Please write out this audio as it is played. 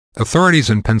Authorities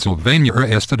in Pennsylvania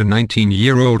arrested a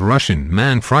 19-year-old Russian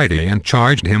man Friday and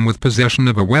charged him with possession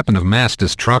of a weapon of mass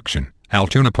destruction,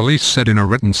 Altoona police said in a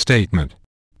written statement.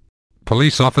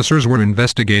 Police officers were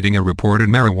investigating a reported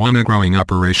marijuana-growing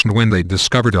operation when they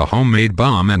discovered a homemade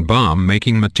bomb and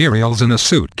bomb-making materials in a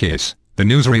suitcase, the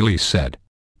news release said.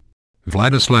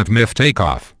 Vladislav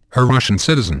Miftakov, a Russian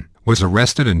citizen, was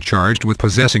arrested and charged with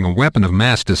possessing a weapon of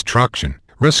mass destruction,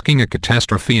 risking a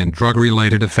catastrophe and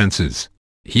drug-related offenses.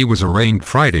 He was arraigned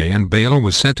Friday and bail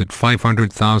was set at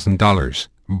 $500,000,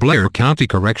 Blair County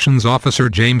Corrections Officer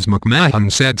James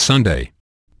McMahon said Sunday.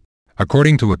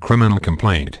 According to a criminal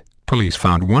complaint, police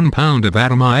found 1 pound of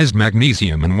atomized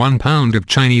magnesium and 1 pound of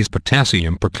Chinese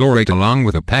potassium perchlorate along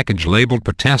with a package labeled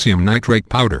potassium nitrate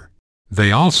powder.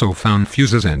 They also found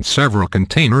fuses and several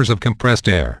containers of compressed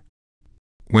air.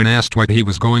 When asked what he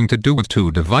was going to do with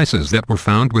 2 devices that were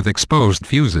found with exposed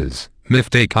fuses,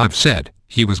 Miftakov said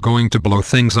he was going to blow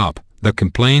things up, the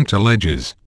complaint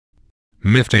alleges.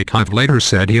 Miftakov later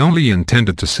said he only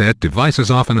intended to set devices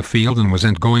off in a field and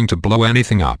wasn't going to blow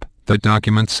anything up, the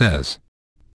document says.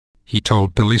 He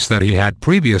told police that he had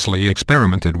previously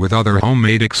experimented with other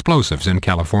homemade explosives in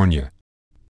California.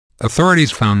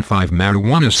 Authorities found 5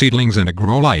 marijuana seedlings in a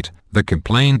grow light, the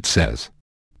complaint says.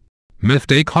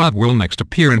 Miftakov will next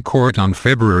appear in court on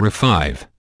February 5.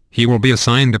 He will be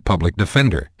assigned a public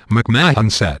defender, McMahon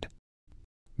said.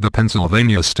 The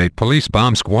Pennsylvania State Police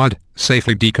bomb squad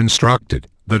safely deconstructed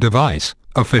the device,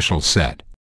 officials said.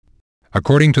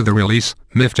 According to the release,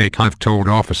 Miftakov told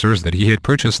officers that he had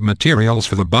purchased materials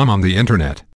for the bomb on the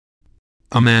internet.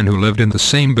 A man who lived in the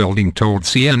same building told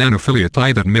CNN affiliate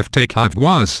I that Miftakov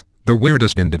was the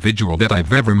weirdest individual that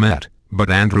I've ever met, but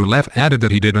Andrew Leff added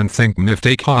that he didn't think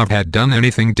Miftakov had done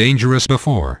anything dangerous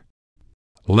before.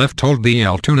 Leff told the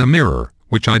Altoona Mirror,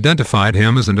 which identified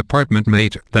him as an apartment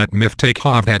mate, that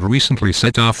Miftakov had recently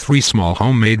set off 3 small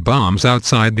homemade bombs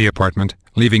outside the apartment,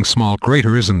 leaving small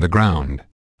craters in the ground.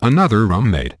 Another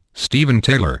roommate, Stephen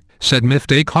Taylor, said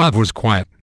Miftakov was quiet.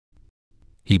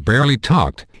 He barely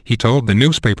talked, he told the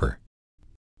newspaper.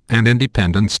 An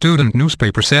independent student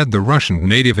newspaper said the Russian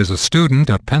native is a student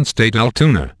at Penn State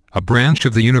Altoona, a branch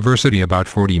of the university about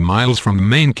 40 miles from the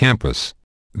main campus.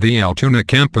 The Altoona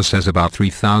campus has about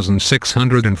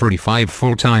 3,645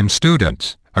 full-time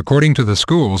students, according to the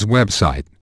school's website.